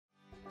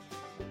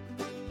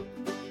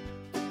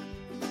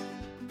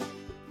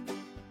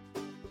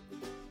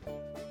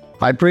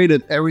I pray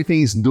that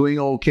everything is doing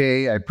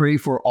okay. I pray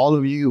for all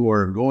of you who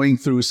are going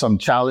through some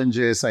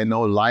challenges. I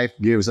know life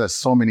gives us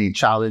so many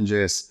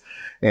challenges.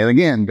 And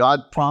again,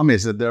 God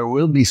promised that there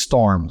will be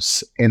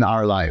storms in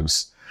our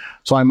lives.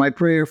 So my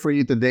prayer for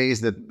you today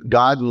is that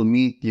God will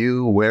meet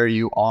you where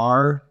you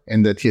are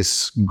and that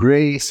His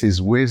grace,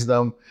 His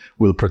wisdom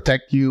will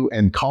protect you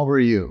and cover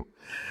you.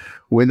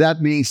 With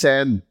that being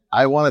said,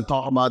 I want to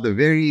talk about a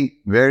very,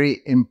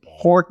 very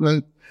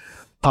important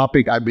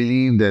topic I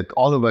believe that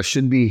all of us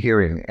should be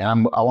hearing.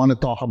 And I want to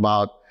talk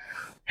about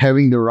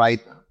having the right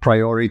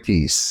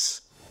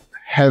priorities.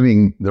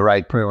 Having the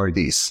right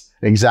priorities.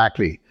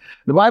 Exactly.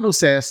 The Bible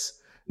says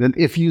that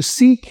if you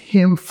seek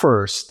Him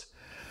first,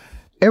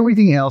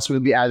 everything else will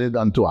be added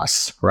unto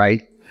us,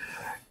 right?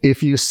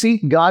 If you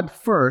seek God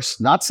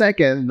first, not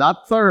second,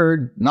 not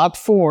third, not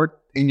fourth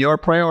in your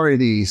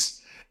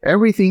priorities,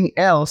 everything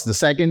else, the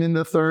second and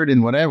the third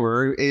and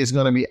whatever, is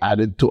going to be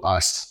added to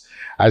us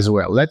as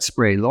well. Let's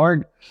pray.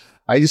 Lord,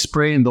 I just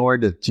pray,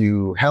 Lord, that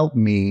you help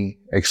me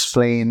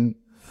explain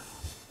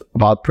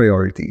about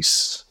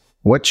priorities.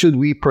 What should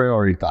we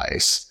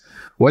prioritize?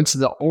 What's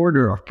the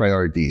order of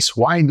priorities?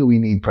 Why do we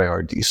need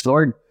priorities?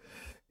 Lord,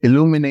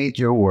 illuminate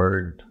your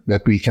word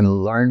that we can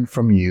learn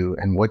from you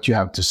and what you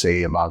have to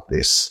say about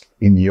this.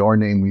 In your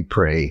name we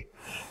pray.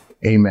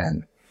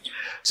 Amen.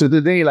 So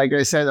today, like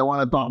I said, I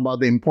want to talk about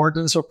the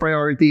importance of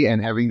priority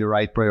and having the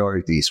right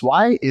priorities.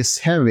 Why is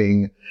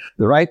having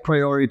the right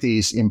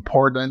priorities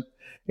important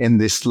in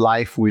this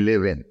life we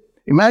live in?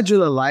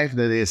 Imagine a life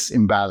that is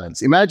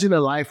imbalanced. Imagine a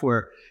life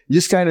where you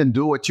just kind of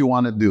do what you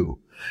want to do.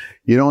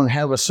 You don't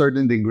have a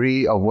certain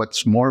degree of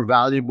what's more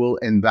valuable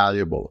and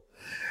valuable.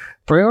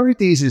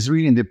 Priorities is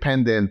really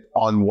dependent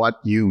on what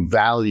you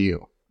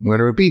value. I'm going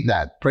to repeat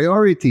that.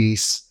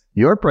 Priorities,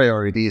 your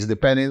priority is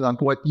dependent on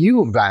what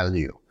you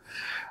value.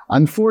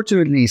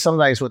 Unfortunately,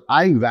 sometimes what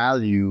I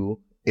value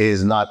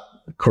is not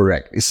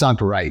correct. It's not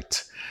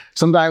right.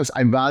 Sometimes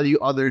I value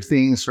other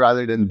things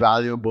rather than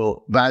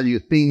value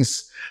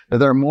things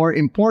that are more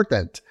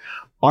important.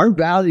 Our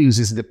values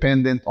is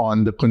dependent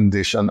on the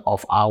condition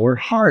of our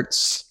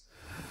hearts.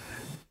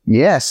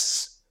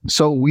 Yes.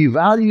 So we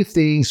value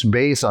things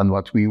based on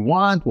what we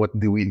want, what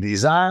do we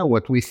desire,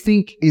 what we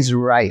think is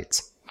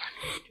right.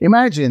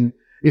 Imagine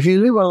if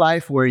you live a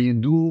life where you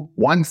do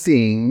one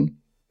thing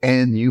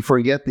and you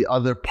forget the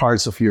other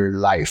parts of your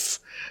life.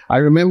 I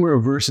remember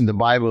a verse in the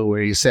Bible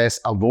where it says,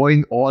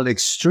 avoid all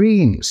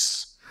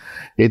extremes.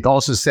 It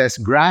also says,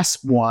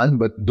 grasp one,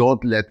 but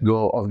don't let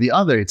go of the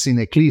other. It's in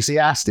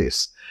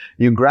Ecclesiastes.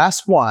 You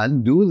grasp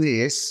one, do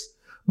this,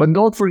 but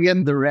don't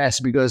forget the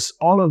rest because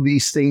all of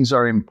these things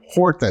are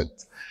important.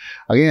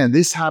 Again,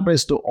 this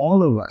happens to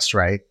all of us,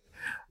 right?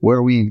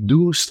 Where we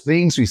do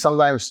things, we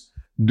sometimes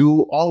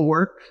do all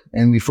work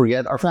and we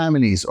forget our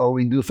families, or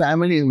we do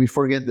family and we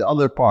forget the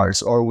other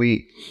parts, or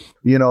we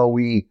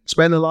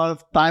spend a lot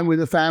of time with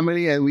the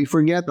family and we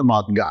forget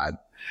about God.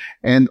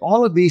 And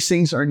all of these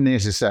things are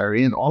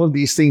necessary and all of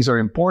these things are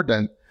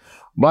important,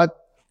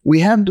 but we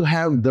have to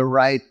have the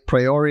right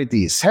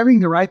priorities.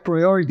 Having the right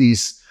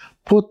priorities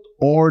put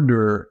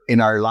order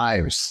in our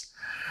lives.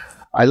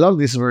 I love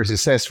this verse. It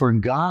says, for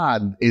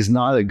God is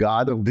not a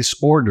God of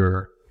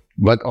disorder,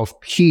 but of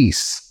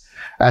peace,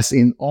 as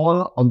in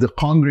all of the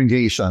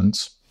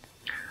congregations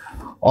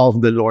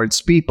of the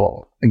Lord's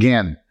people.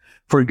 Again,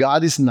 for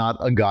God is not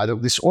a God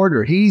of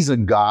disorder. He's a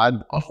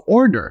God of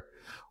order.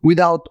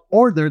 Without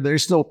order,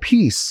 there's no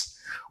peace.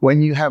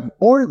 When you have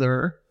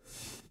order,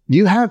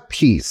 you have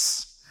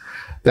peace.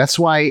 That's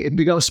why it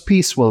becomes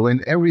peaceful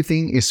when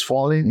everything is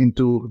falling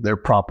into their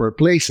proper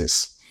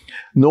places.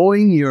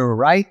 Knowing your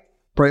right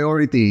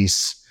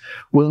priorities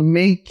will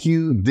make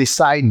you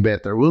decide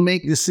better, will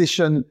make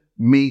decision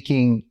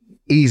making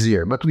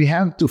easier. But we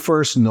have to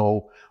first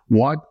know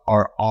what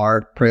are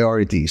our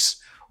priorities.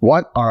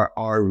 What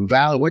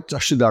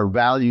should our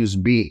values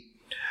be?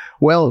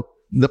 Well,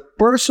 the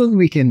person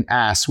we can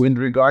ask with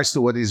regards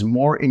to what is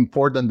more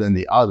important than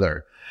the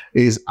other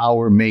is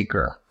our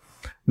Maker.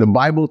 The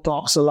Bible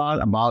talks a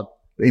lot about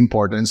the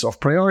importance of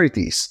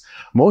priorities.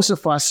 Most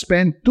of us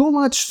spend too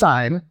much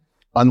time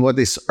on what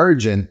is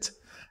urgent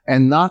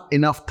and not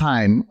enough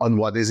time on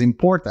what is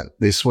important.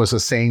 This was a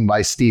saying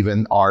by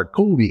Stephen R.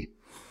 Covey.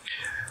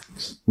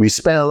 We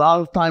spend a lot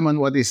of time on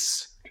what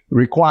is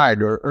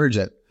required or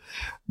urgent.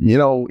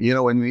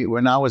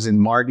 When I was in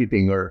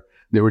marketing, or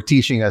they were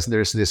teaching us,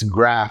 there's this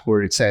graph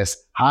where it says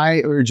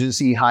high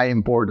urgency, high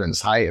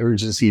importance, high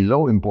urgency,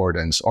 low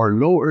importance, or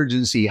low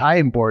urgency, high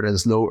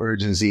importance, low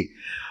urgency,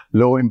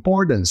 low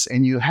importance.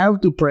 And you have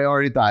to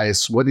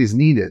prioritize what is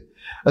needed.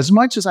 As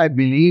much as I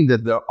believe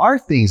that there are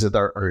things that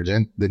are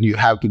urgent, that you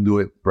have to do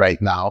it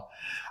right now,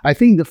 I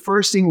think the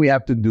first thing we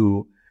have to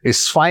do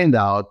is find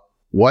out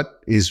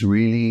what is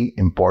really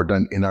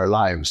important in our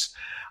lives.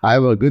 I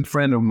have a good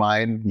friend of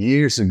mine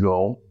years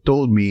ago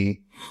told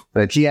me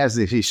that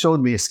he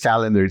showed me his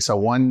calendar.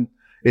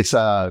 It's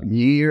a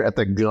year at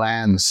a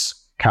glance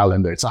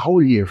calendar. It's a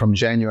whole year from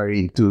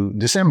January to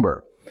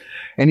December.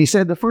 And he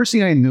said the first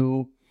thing I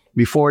knew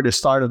before the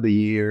start of the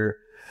year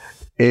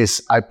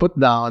is I put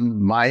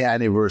down my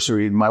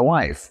anniversary with my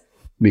wife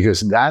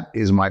because that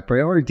is my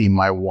priority.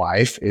 My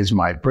wife is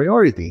my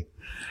priority.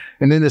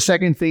 And then the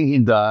second thing he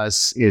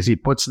does is he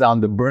puts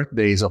down the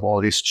birthdays of all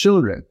his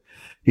children.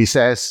 He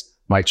says,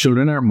 my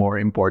children are more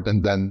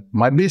important than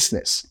my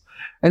business.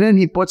 And then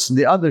he puts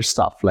the other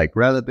stuff like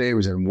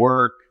relatives and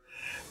work.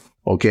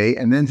 Okay.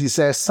 And then he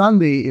says,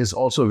 Sunday is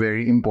also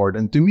very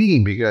important to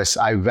me because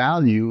I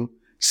value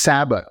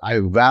Sabbath. I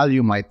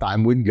value my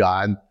time with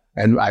God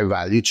and I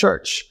value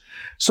church.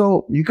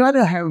 So you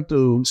gotta have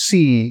to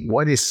see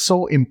what is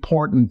so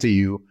important to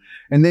you,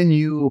 and then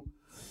you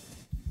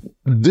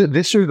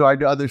disregard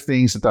the other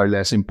things that are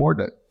less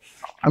important.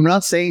 I'm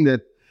not saying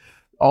that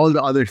all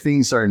the other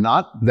things are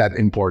not that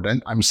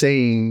important. I'm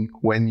saying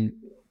when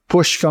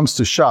push comes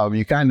to shove,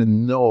 you kind of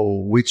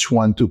know which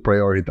one to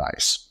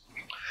prioritize.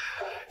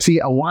 See,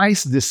 a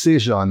wise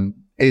decision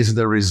is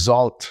the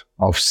result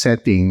of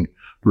setting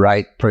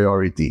right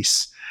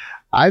priorities.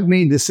 I've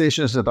made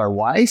decisions that are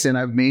wise and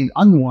I've made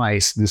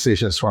unwise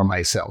decisions for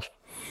myself.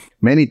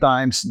 Many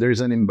times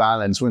there's an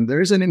imbalance. When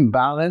there's an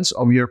imbalance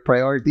of your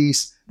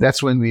priorities,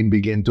 that's when we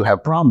begin to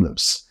have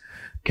problems.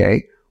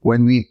 Okay?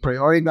 When we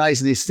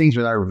prioritize these things,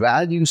 when our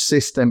value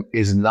system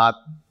is not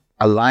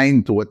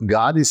aligned to what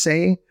God is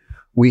saying,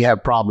 we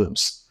have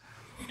problems.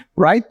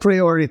 Right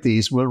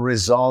priorities will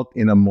result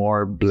in a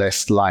more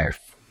blessed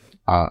life.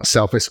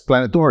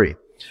 Self-explanatory.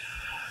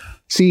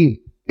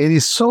 See, it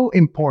is so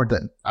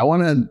important. I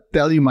want to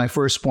tell you my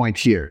first point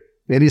here.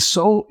 It is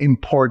so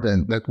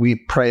important that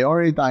we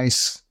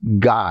prioritize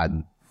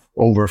God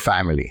over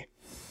family.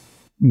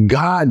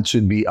 God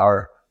should be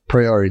our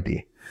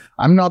priority.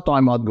 I'm not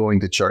talking about going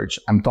to church.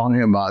 I'm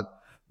talking about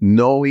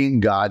knowing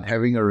God,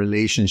 having a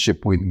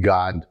relationship with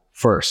God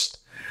first.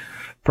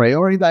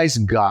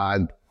 Prioritize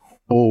God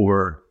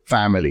over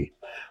family.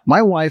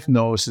 My wife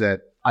knows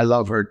that I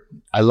love her.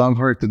 I love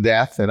her to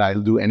death and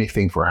I'll do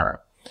anything for her.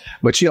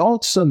 But she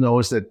also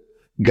knows that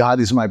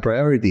God is my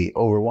priority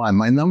over one.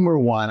 My number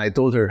one, I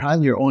told her,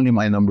 hon, you're only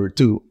my number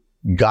two.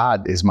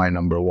 God is my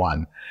number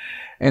one.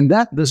 And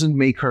that doesn't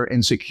make her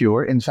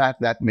insecure. In fact,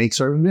 that makes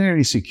her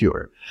very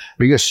secure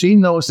because she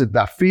knows that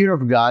the fear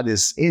of God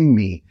is in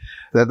me,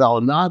 that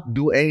I'll not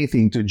do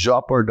anything to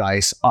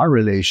jeopardize our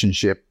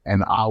relationship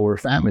and our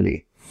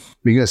family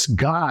because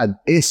God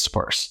is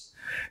first.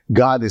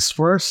 God is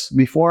first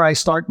before I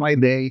start my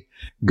day.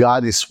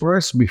 God is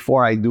first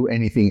before I do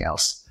anything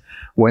else.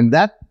 When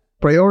that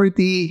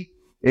priority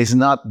is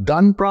not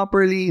done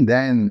properly,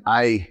 then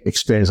I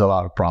experience a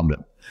lot of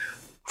problem.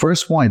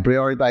 First point,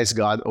 prioritize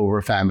God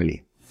over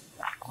family.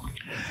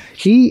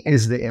 He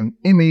is the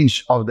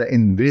image of the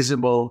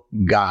invisible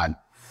God,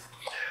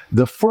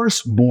 the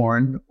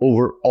firstborn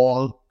over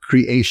all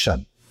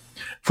creation.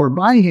 For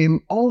by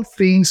him, all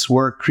things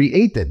were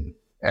created.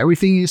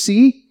 Everything you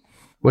see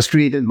was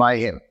created by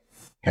him.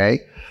 Okay?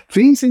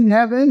 Things in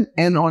heaven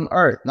and on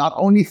earth. Not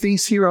only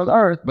things here on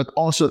earth, but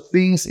also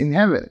things in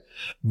heaven.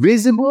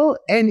 Visible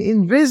and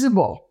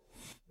invisible.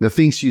 The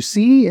things you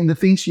see and the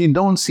things you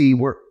don't see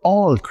were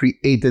all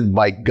created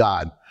by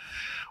God.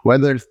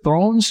 Whether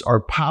thrones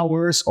or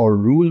powers or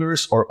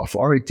rulers or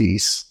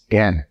authorities.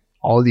 Again,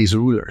 all these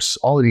rulers,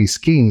 all these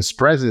kings,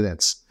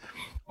 presidents,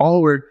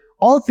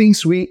 all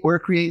things were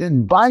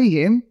created by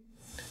him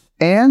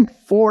and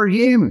for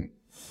him.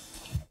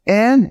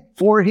 And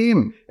for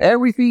him.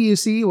 Everything you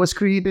see was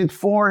created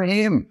for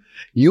him.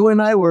 You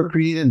and I were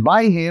created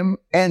by him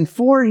and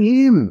for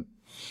him.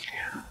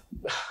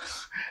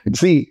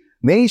 See,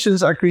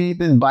 nations are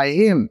created by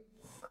him.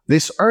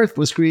 This earth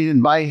was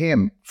created by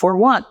him. For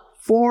what?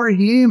 For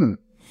him.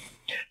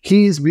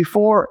 He is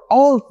before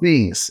all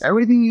things.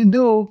 Everything you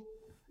do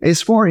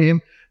is for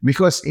him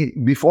because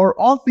before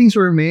all things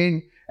were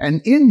made and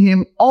in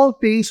him all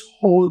things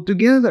hold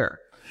together.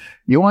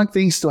 You want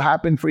things to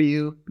happen for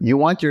you. You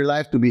want your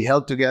life to be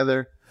held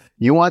together.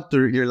 You want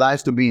your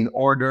life to be in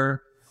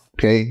order.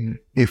 Okay?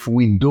 If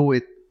we do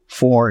it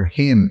for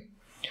him.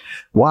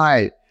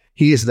 Why?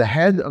 He is the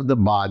head of the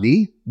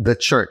body, the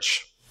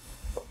church.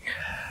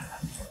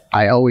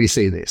 I always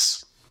say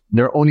this.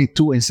 There are only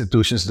two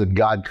institutions that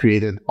God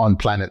created on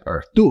planet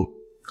Earth. Two.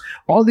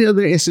 All the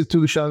other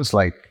institutions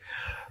like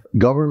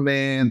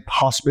government,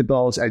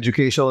 hospitals,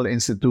 educational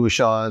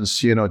institutions,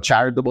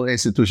 charitable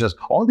institutions,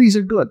 all these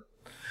are good.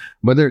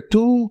 But there are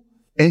two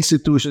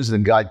institutions that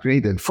God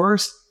created.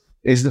 First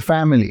is the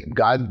family.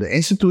 God, the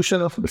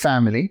institution of the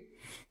family,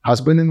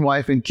 husband and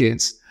wife and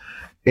kids,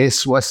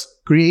 was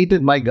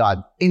created by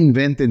God,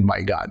 invented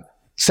by God.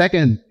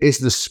 Second is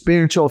the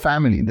spiritual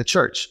family, the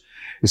church.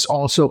 It's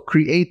also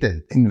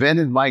created,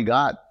 invented by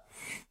God.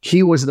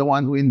 He was the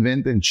one who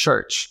invented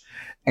church.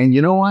 And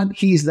you know what?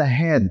 He's the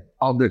head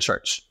of the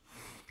church.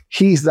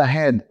 He's the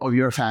head of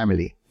your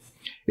family.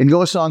 It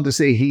goes on to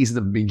say he's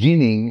the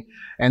beginning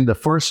and the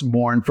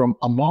firstborn from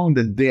among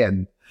the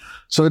dead,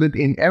 so that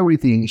in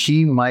everything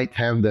he might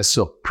have the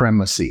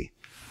supremacy.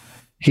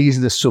 He's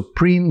the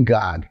supreme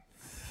God.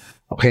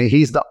 Okay,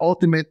 he's the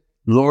ultimate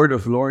Lord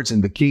of Lords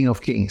and the King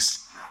of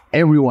Kings.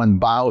 Everyone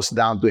bows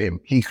down to him.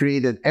 He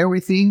created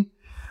everything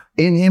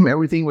In him,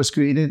 everything was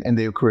created, and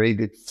they were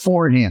created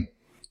for him.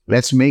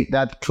 Let's make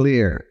that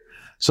clear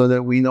so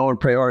that we know our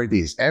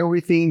priorities.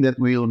 Everything that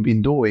we'll be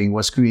doing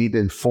was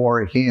created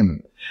for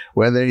him.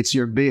 Whether it's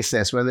your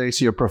business, whether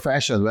it's your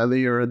profession, whether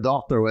you're a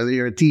doctor, whether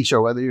you're a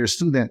teacher, whether you're a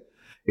student,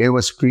 it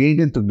was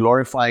created to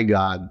glorify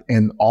God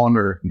and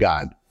honor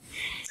God.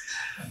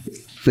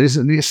 This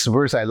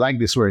verse, I like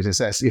this verse. It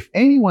says, if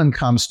anyone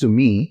comes to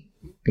me,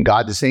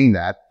 God is saying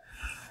that,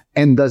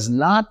 and does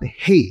not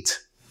hate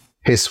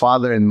his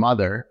father and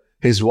mother,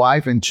 his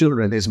wife and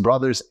children, his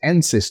brothers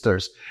and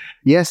sisters,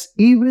 yes,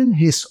 even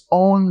his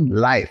own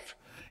life,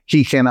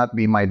 he cannot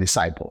be my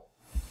disciple.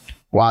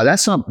 Wow,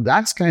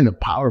 that's kind of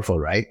powerful,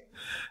 right?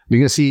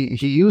 Because he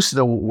used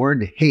the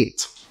word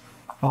hate.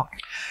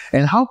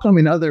 And how come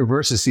in other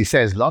verses he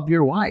says, love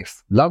your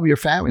wife, love your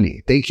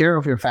family, take care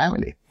of your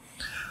family?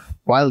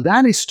 While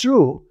that is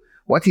true,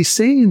 what he's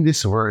saying in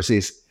this verse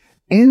is,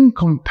 in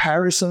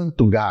comparison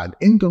to God,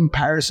 in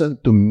comparison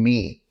to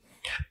me,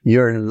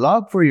 your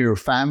love for your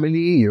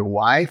family, your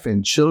wife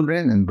and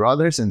children and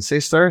brothers and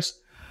sisters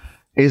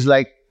is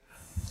like,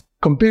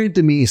 compared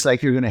to me, it's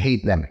like you're going to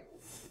hate them.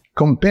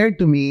 Compared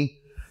to me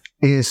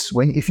is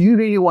if you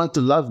really want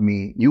to love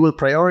me, you will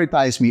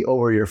prioritize me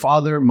over your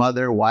father,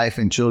 mother, wife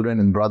and children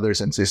and brothers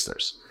and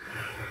sisters.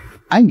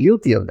 I'm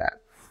guilty of that.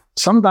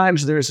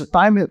 Sometimes there's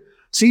a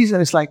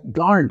season, it's like,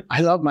 darn,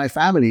 I love my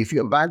family. If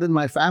you abandon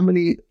my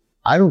family,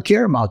 I don't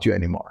care about you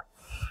anymore.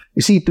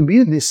 You see, to be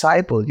a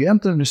disciple, you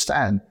have to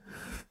understand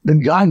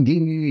that God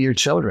gave you your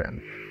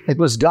children. It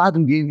was God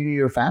who gave you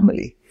your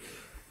family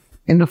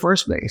in the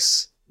first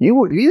place.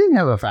 You didn't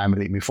have a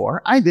family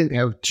before. I didn't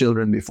have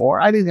children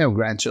before. I didn't have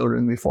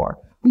grandchildren before.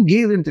 Who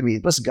gave them to me?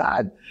 It was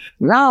God.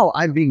 Now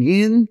I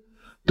begin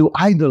to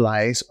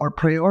idolize or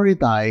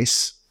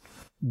prioritize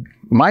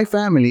my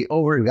family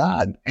over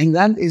God. And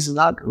that is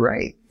not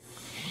right.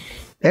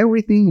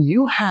 Everything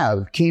you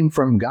have came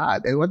from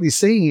God. And what he's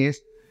saying is,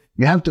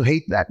 you have to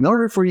hate that. In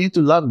order for you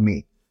to love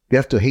me, you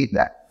have to hate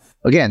that.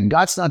 Again,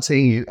 God's not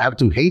saying you have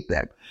to hate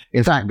them.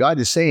 In fact, God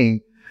is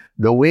saying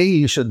the way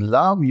you should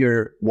love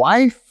your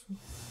wife,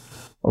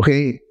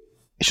 okay,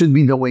 should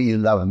be the way you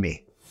love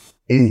me.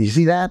 And you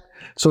see that?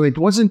 So it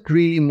wasn't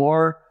really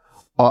more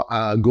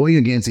going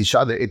against each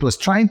other. It was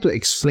trying to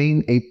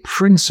explain a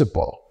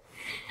principle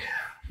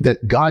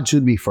that God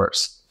should be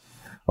first.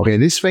 Okay,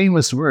 this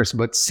famous verse,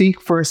 but seek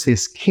first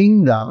his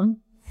kingdom,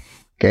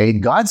 okay,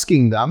 God's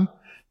kingdom,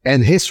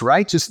 and his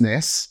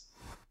righteousness,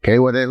 okay,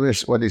 what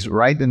is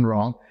right and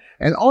wrong,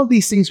 and all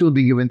these things will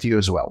be given to you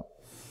as well.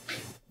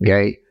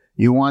 Okay,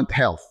 you want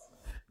health,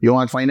 you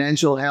want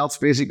financial health,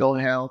 physical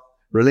health,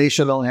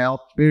 relational health,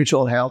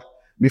 spiritual health.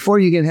 Before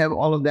you can have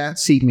all of that,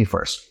 seek me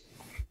first.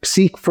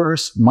 Seek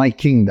first my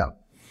kingdom.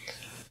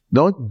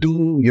 Don't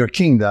do your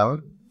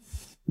kingdom.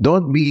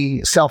 Don't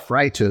be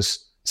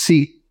self-righteous.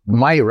 Seek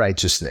my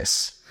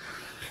righteousness.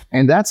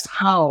 And that's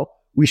how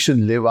we should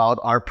live out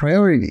our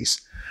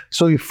priorities.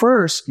 So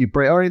first, you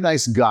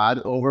prioritize God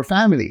over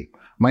family.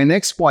 My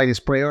next point is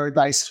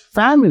prioritize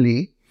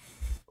family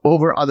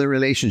over other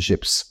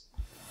relationships.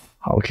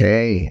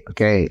 Okay.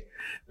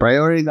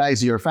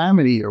 Prioritize your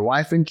family, your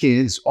wife and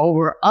kids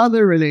over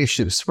other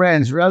relationships,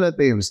 friends,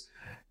 relatives,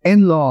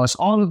 in-laws,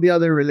 all of the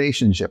other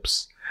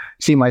relationships.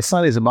 See, my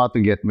son is about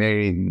to get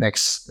married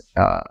next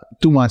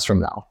 2 months from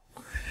now.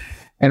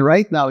 And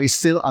right now, he's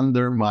still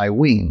under my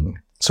wing,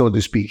 so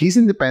to speak. He's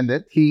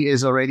independent. He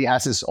already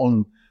has his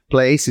own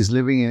place. He's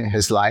living in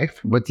his life,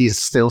 but he's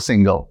still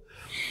single.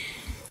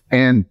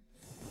 And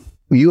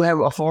you have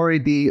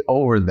authority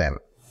over them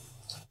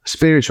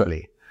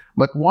spiritually.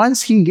 But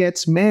once he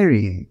gets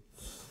married,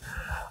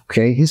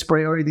 okay, his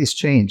priorities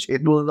change.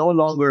 It will no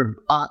longer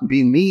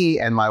be me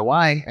and my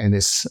wife and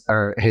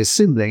his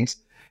siblings.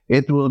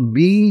 It will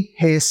be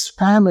his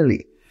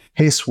family,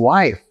 his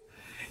wife.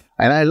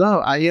 And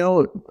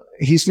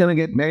he's going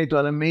to get married to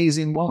an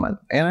amazing woman.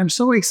 And I'm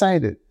so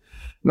excited.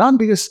 Not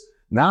because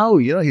now,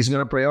 he's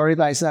going to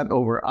prioritize that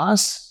over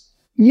us.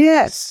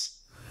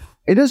 Yes.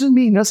 It doesn't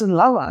mean he doesn't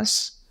love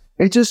us.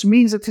 It just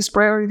means that his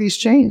priorities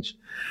change.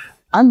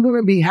 I'm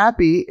going to be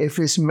happy if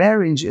his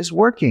marriage is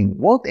working.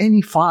 Won't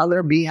any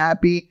father be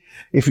happy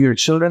if your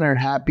children are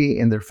happy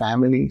in their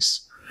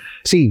families?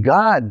 See,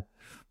 God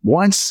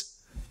wants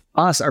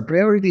us, our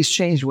priorities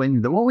change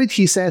when the moment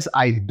he says,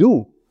 I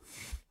do.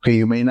 Okay,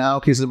 you may now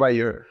kiss the bride.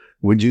 Do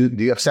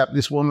you accept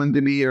this woman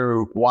to be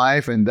your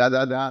wife and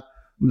da.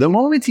 The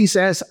moment he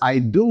says, I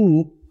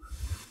do,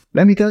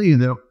 let me tell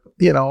you,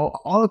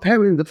 all of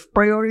heaven, the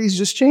priorities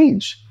just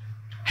change.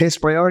 His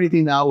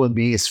priority now will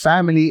be his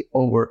family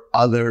over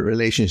other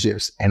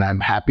relationships, and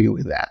I'm happy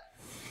with that.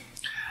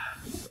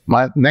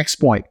 My next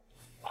point,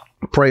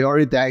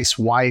 prioritize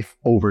wife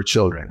over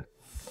children.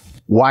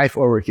 Wife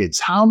over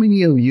kids. How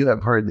many of you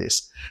have heard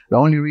this? The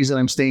only reason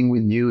I'm staying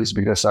with you is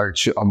because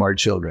of our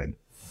children.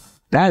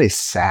 That is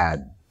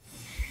sad.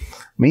 I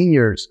mean,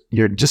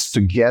 you're just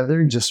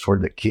together just for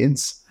the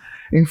kids.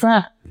 In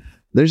fact,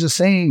 there's a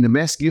saying, the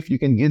best gift you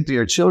can give to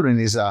your children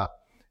is a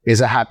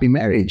happy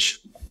marriage.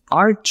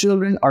 Our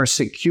children are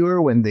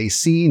secure when they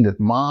see that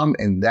mom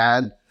and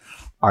dad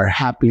are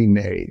happily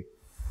married.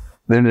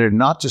 Then they're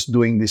not just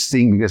doing this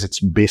thing because it's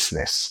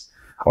business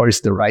or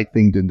it's the right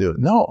thing to do.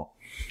 No,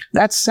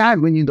 that's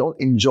sad when you don't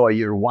enjoy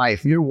your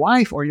wife. Your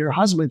wife or your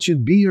husband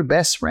should be your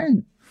best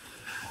friend.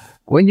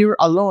 When you're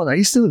alone, are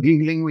you still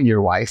giggling with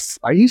your wife?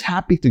 Are you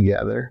happy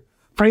together?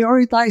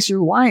 Prioritize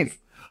your wife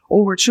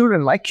over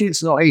children. Like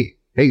kids know, hey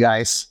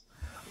guys,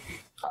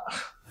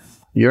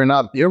 you're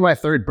my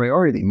third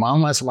priority.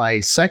 Mama's my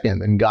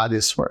second and God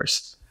is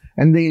first.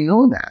 And they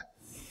know that.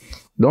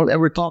 Don't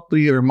ever talk to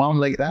your mom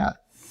like that.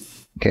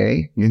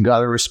 Okay? You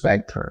gotta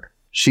respect her.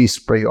 She's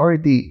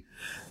priority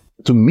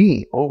to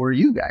me over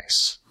you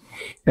guys.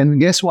 And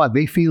guess what?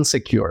 They feel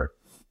secure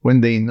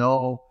when they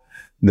know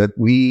that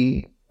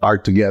we are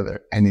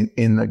together and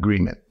in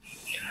agreement.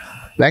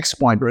 Next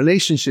point,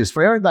 relationships.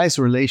 Prioritize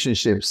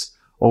relationships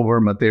over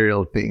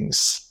material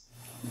things.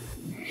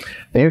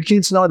 And your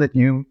kids know that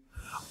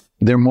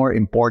they're more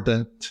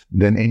important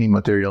than any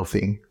material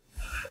thing.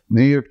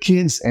 Do your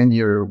kids and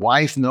your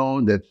wife know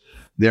that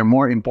they're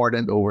more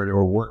important over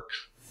their work?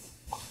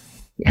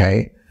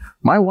 Okay?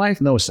 My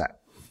wife knows that.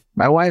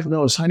 My wife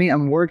knows, honey,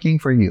 I'm working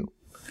for you.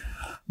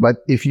 But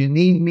if you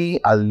need me,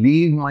 I'll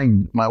leave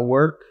my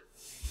work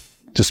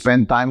to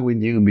spend time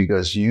with you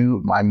because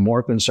I'm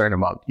more concerned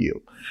about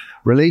you.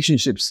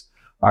 Relationships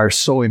are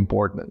so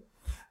important.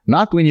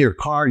 Not when your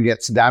car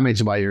gets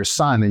damaged by your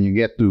son and you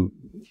get to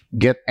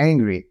get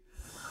angry.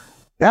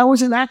 That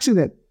was an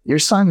accident. Your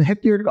son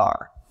hit your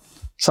car.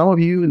 Some of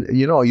you,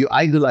 you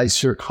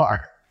idolize your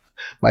car.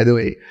 By the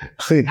way,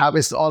 it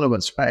happens to all of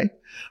us, right?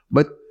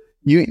 But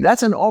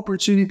that's an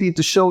opportunity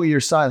to show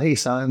your son, hey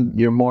son,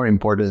 you're more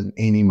important than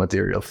any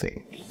material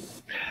thing.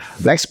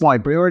 Next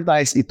point,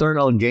 prioritize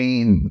eternal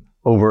gain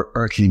over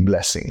earthly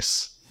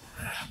blessings.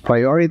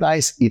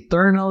 Prioritize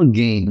eternal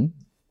gain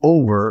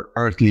over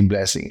earthly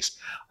blessings.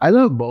 I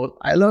love both.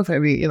 I love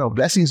having,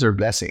 blessings are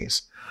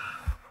blessings.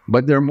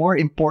 But they're more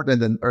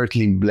important than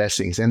earthly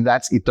blessings, and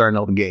that's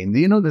eternal gain. Do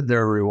you know that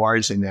there are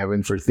rewards in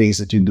heaven for things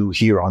that you do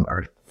here on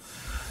earth?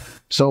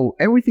 So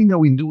everything that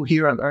we do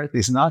here on earth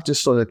is not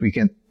just so that we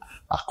can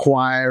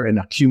acquire and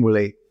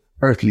accumulate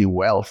earthly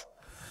wealth.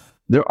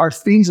 There are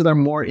things that are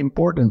more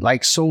important,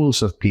 like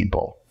souls of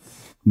people.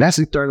 That's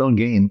eternal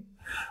gain.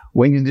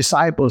 When you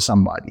disciple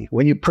somebody,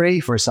 when you pray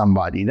for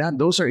somebody,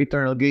 those are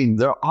eternal gain.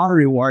 There are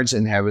rewards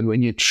in heaven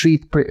when you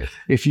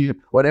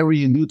whatever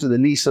you do to the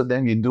least of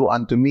them, you do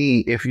unto me.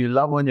 If you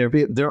love on your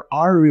people, there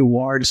are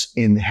rewards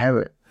in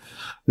heaven.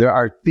 There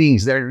are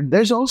things.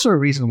 There's also a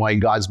reason why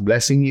God's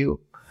blessing you,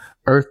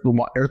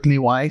 earthly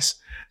wise,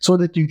 so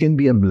that you can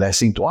be a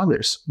blessing to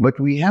others.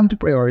 But we have to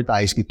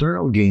prioritize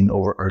eternal gain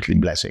over earthly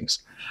blessings.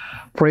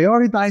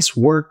 Prioritize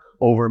work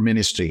over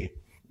ministry.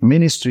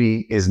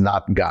 Ministry is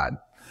not God.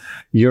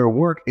 Your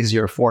work is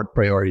your fourth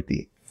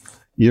priority.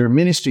 Your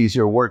ministry is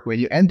your work. When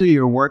you enter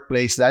your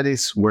workplace, that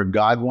is where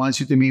God wants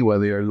you to be,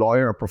 whether you're a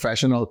lawyer, a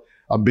professional,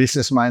 a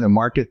businessman, a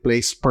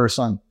marketplace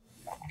person.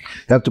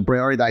 You have to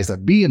prioritize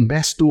that. Be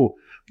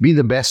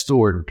the best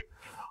steward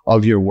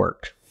of your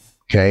work.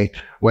 Okay?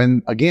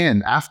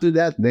 After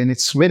that, then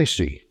it's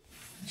ministry.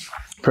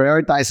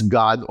 Prioritize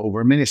God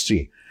over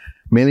ministry.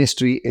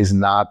 Ministry is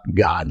not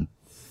God.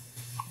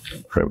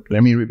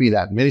 Let me repeat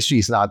that. Ministry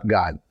is not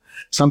God.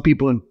 Some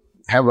people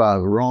have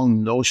a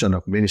wrong notion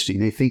of ministry.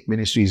 They think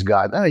ministry is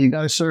God. You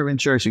got to serve in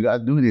church. You got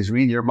to do this.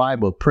 Read your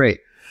Bible. Pray.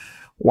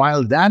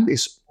 While that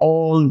is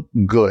all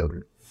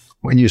good,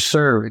 when you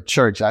serve at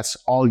church, that's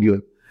all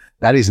good.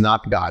 That is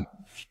not God.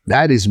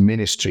 That is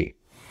ministry.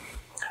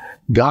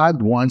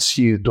 God wants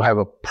you to have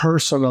a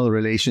personal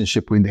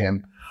relationship with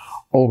Him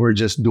over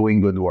just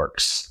doing good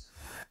works.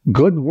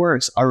 Good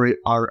works are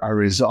a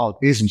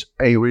result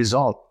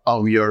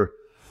of your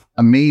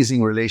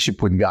amazing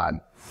relationship with God.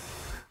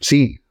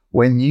 See,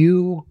 when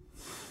you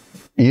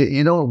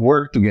don't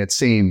work to get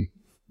saved,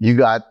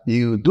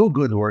 you do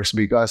good works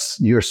because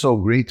you're so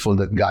grateful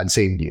that God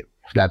saved you,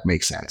 if that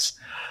makes sense.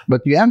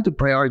 But you have to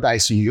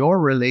prioritize your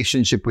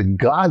relationship with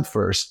God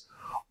first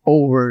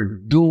over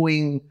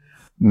doing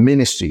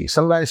ministry.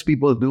 Sometimes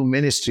people do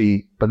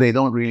ministry, but they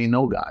don't really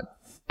know God.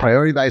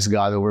 Prioritize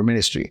God over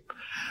ministry.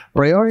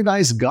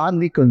 Prioritize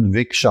godly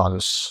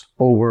convictions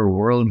over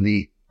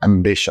worldly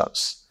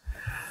ambitions.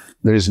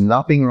 There's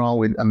nothing wrong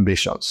with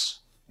ambitions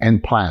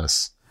and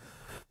plans,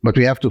 but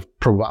we have to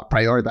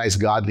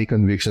prioritize godly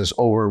convictions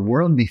over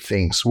worldly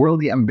things,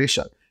 worldly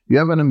ambition. You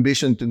have an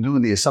ambition to do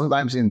this.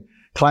 Sometimes in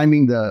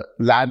climbing the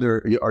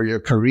ladder or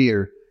your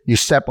career, you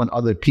step on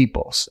other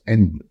people's,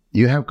 and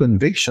you have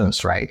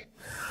convictions, right?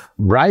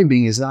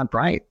 Bribing is not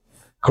right.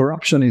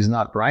 Corruption is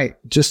not right.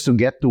 Just to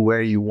get to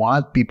where you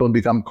want, people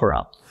become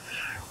corrupt.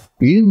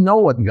 You know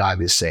what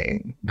God is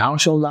saying. Thou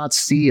shalt not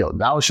steal.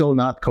 Thou shalt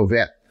not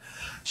covet.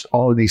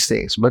 All these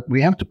things. But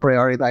we have to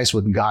prioritize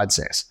what God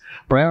says.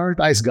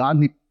 Prioritize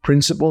godly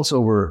principles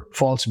over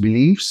false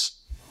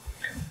beliefs.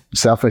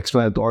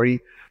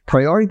 Self-explanatory.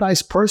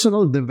 Prioritize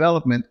personal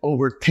development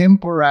over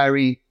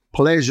temporary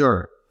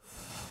pleasure.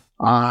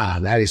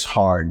 That is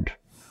hard.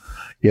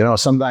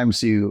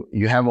 Sometimes you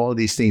have all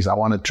these things. I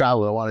want to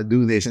travel. I want to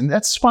do this. And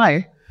that's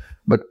fine.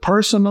 But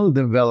personal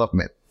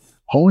development,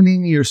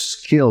 Honing your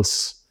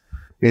skills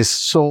is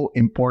so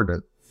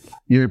important.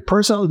 Your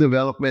personal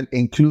development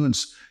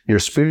includes your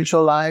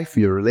spiritual life,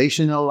 your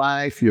relational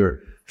life, your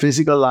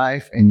physical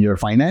life, and your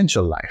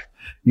financial life.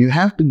 You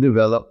have to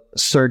develop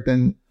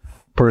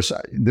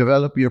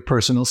develop your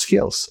personal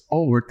skills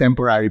over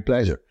temporary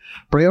pleasure.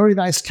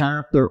 Prioritize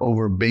character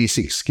over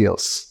basic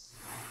skills.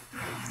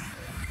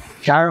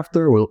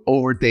 Character will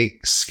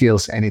overtake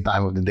skills any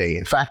time of the day.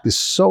 In fact, it's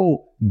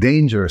so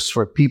dangerous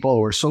for people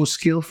who are so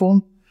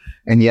skillful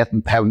and yet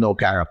have no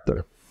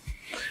character.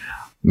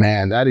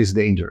 Man, that is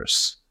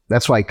dangerous.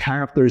 That's why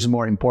character is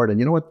more important.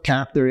 You know what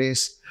character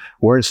is?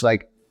 Words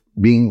like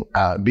being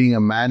a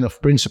man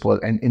of principle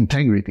and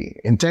integrity.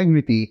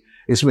 Integrity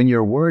is when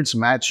your words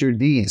match your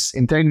deeds.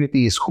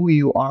 Integrity is who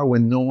you are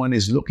when no one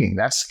is looking.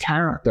 That's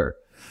character.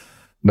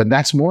 But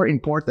that's more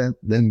important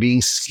than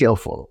being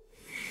skillful.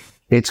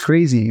 It's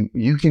crazy.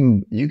 You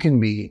can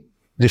be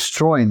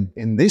destroyed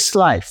in this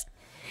life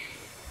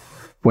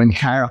when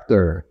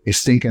character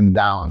is taken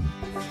down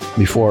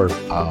before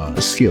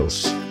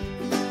skills.